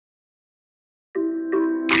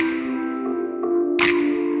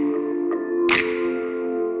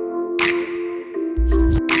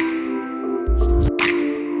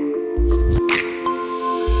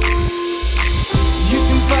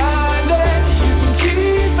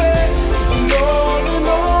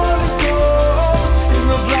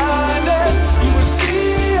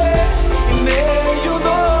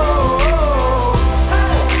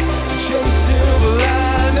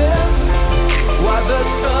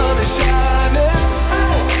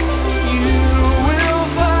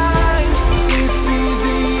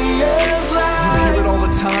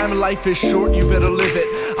life is short, you better live it.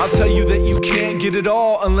 I'll tell you that you can't get it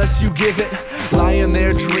all unless you give it. Lying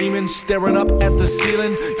there dreaming, staring up at the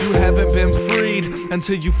ceiling. You haven't been freed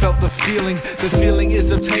until you felt the feeling. The feeling is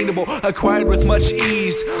obtainable, acquired with much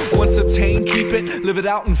ease. Once obtained, keep it, live it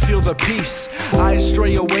out and feel the peace. Eyes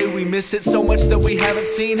stray away, we miss it so much that we haven't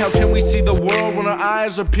seen. How can we see the world when our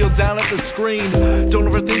eyes are peeled down at the screen? Don't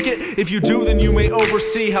overthink it, if you do then you may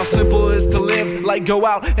oversee how simple it is to live. Like go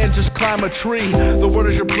out and just climb a tree. The world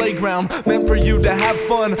is your playground, meant for you to have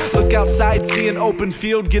fun. Look outside, see an open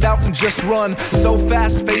field, get out and just run. So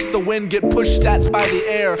fast, face the wind, get pushed at by the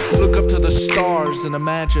air. Look up to the stars and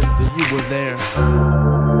imagine that you were there.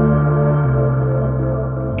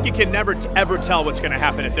 You can never ever tell what's going to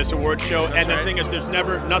happen at this award show. That's and the thing is,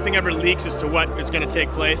 nothing ever leaks as to what is going to take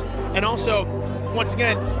place. And also, once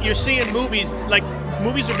again, you're seeing movies, like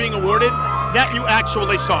movies are being awarded that you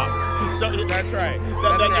actually saw. So that's right.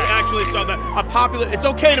 That you actually saw that a popular. It's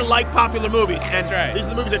okay to like popular movies. And that's right. These are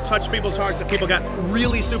the movies that touch people's hearts that people got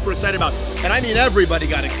really super excited about. And I mean, everybody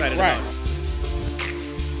got excited about.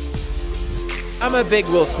 I'm a big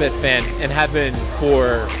Will Smith fan and have been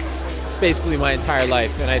for basically my entire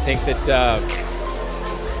life, and I think that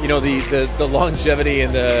you know, the longevity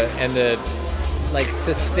and the like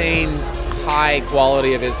sustained high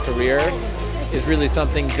quality of his career is really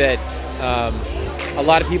something that a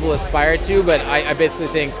lot of people aspire to, but I basically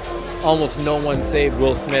think almost no one save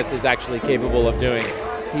Will Smith is actually capable of doing.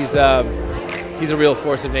 He's a real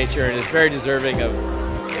force of nature and is very deserving of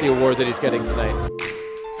the award that he's getting tonight.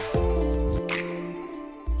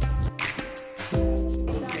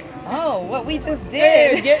 What we just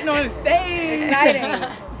did. Yeah, getting on stage. Exciting.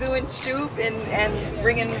 Doing Shoop and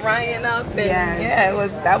bringing Ryan up. And yeah,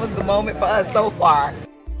 that was the moment for us so far.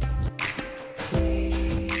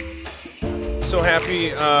 So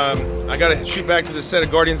happy. I got to shoot back to the set of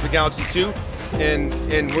Guardians of the Galaxy 2.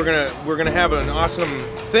 And we're gonna have an awesome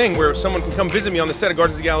thing where someone can come visit me on the set of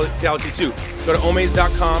Guardians of the Galaxy 2. Go to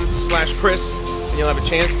omaze.com/Chris. And you'll have a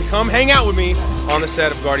chance to come hang out with me on the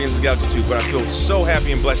set of Guardians of the Galaxy 2. But I feel so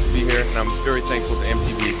happy and blessed to be here, and I'm very thankful to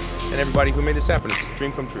MTV and everybody who made this happen. It's a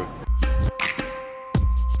dream come true.